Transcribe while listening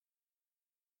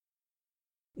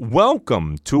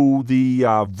Welcome to the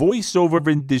voiceover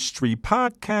industry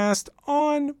podcast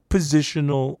on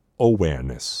positional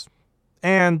awareness.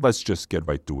 And let's just get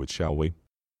right to it, shall we?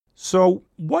 So,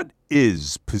 what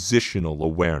is positional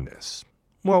awareness?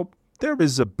 Well, there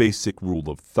is a basic rule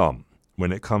of thumb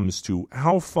when it comes to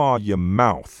how far your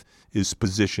mouth is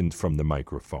positioned from the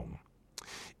microphone.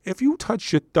 If you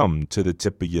touch your thumb to the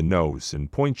tip of your nose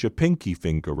and point your pinky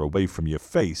finger away from your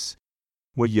face,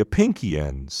 where your pinky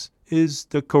ends is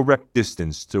the correct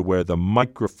distance to where the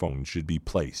microphone should be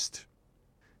placed.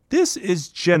 This is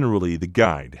generally the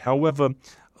guide. However,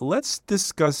 let's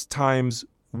discuss times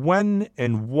when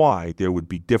and why there would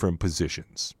be different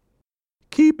positions.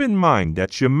 Keep in mind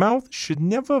that your mouth should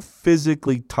never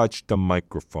physically touch the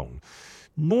microphone,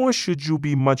 nor should you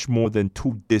be much more than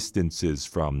 2 distances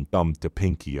from thumb to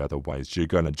pinky, otherwise you're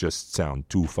going to just sound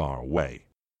too far away.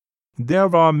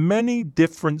 There are many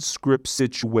different script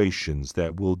situations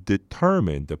that will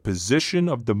determine the position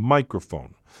of the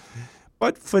microphone.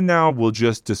 But for now, we'll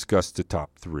just discuss the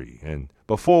top 3. And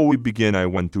before we begin, I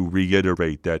want to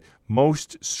reiterate that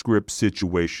most script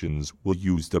situations will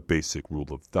use the basic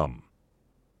rule of thumb.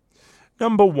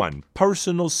 Number 1,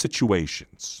 personal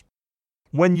situations.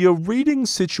 When you're reading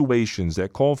situations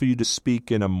that call for you to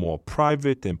speak in a more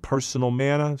private and personal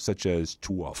manner, such as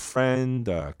to a friend,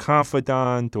 a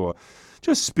confidant, or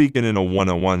just speaking in a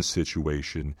one-on-one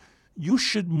situation, you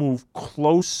should move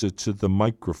closer to the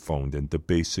microphone than the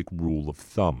basic rule of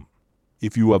thumb.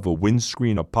 If you have a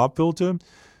windscreen or pop filter,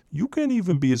 you can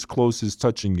even be as close as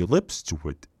touching your lips to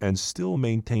it and still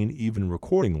maintain even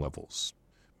recording levels.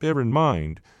 Bear in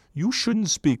mind, you shouldn't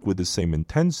speak with the same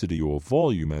intensity or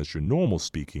volume as your normal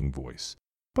speaking voice,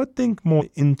 but think more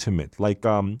intimate, like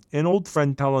an old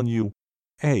friend telling you,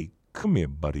 "Hey, come here,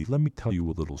 buddy, let me tell you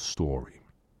a little story."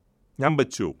 Number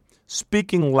 2,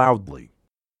 speaking loudly.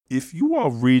 If you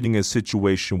are reading a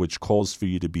situation which calls for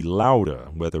you to be louder,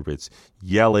 whether it's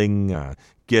yelling,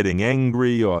 getting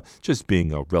angry, or just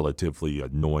being a relatively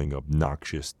annoying,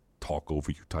 obnoxious,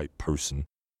 talk-over-you type person,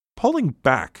 pulling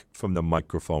back from the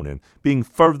microphone and being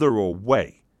further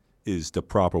away is the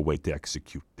proper way to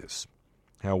execute this.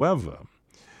 However,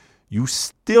 you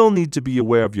still need to be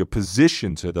aware of your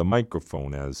position to the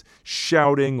microphone, as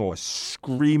shouting or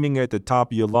screaming at the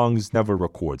top of your lungs never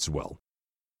records well.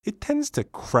 It tends to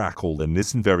crackle and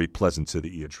isn't very pleasant to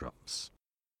the eardrums.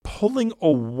 Pulling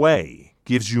away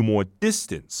gives you more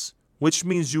distance, which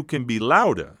means you can be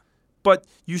louder, but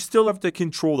you still have to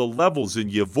control the levels in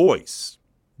your voice.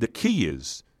 The key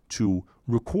is to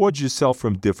record yourself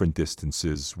from different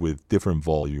distances with different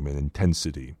volume and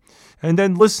intensity, and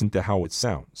then listen to how it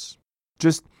sounds.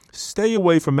 Just stay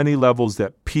away from any levels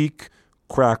that peak,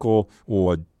 crackle,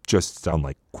 or just sound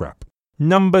like crap.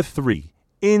 Number 3,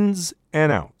 ins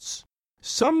and outs.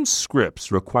 Some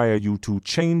scripts require you to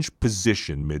change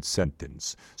position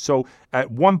mid-sentence. So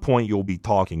at one point you'll be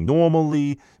talking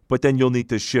normally, but then you'll need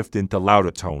to shift into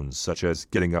louder tones, such as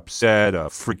getting upset or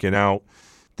freaking out.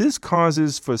 This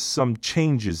causes for some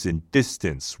changes in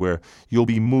distance, where you'll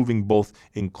be moving both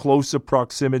in closer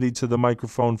proximity to the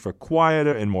microphone for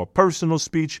quieter and more personal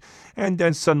speech, and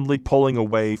then suddenly pulling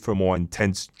away for more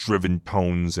intense, driven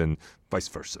tones, and vice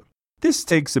versa. This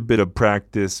takes a bit of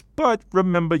practice, but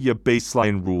remember your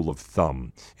baseline rule of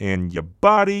thumb, and your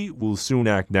body will soon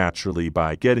act naturally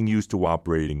by getting used to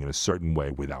operating in a certain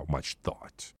way without much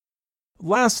thought.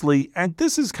 Lastly, and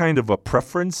this is kind of a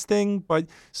preference thing, but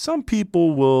some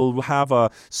people will have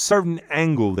a certain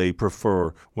angle they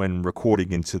prefer when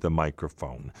recording into the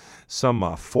microphone. Some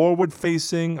are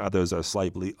forward-facing, others are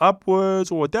slightly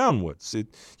upwards or downwards.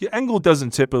 Your angle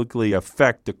doesn't typically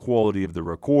affect the quality of the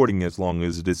recording as long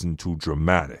as it isn't too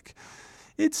dramatic.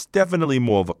 It's definitely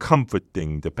more of a comfort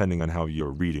thing depending on how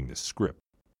you're reading the script.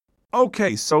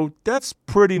 Okay, so that's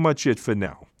pretty much it for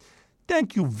now.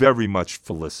 Thank you very much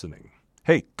for listening.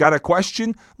 Hey, got a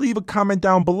question? Leave a comment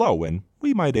down below and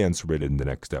we might answer it in the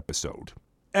next episode.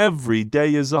 Every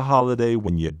day is a holiday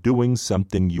when you're doing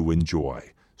something you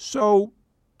enjoy. So,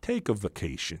 take a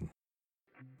vacation.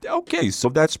 Okay, so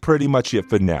that's pretty much it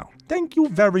for now. Thank you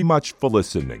very much for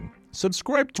listening.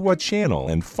 Subscribe to our channel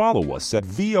and follow us at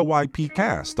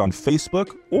VOIPcast on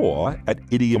Facebook or at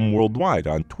Idiom Worldwide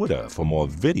on Twitter for more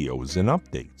videos and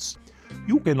updates.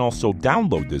 You can also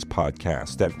download this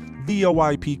podcast at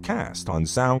VOIPcast on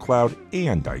SoundCloud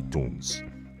and iTunes.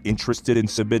 Interested in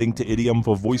submitting to Idiom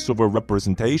for voiceover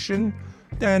representation?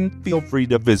 Then feel free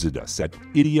to visit us at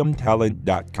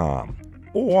idiomtalent.com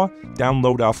or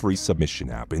download our free submission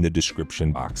app in the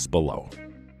description box below.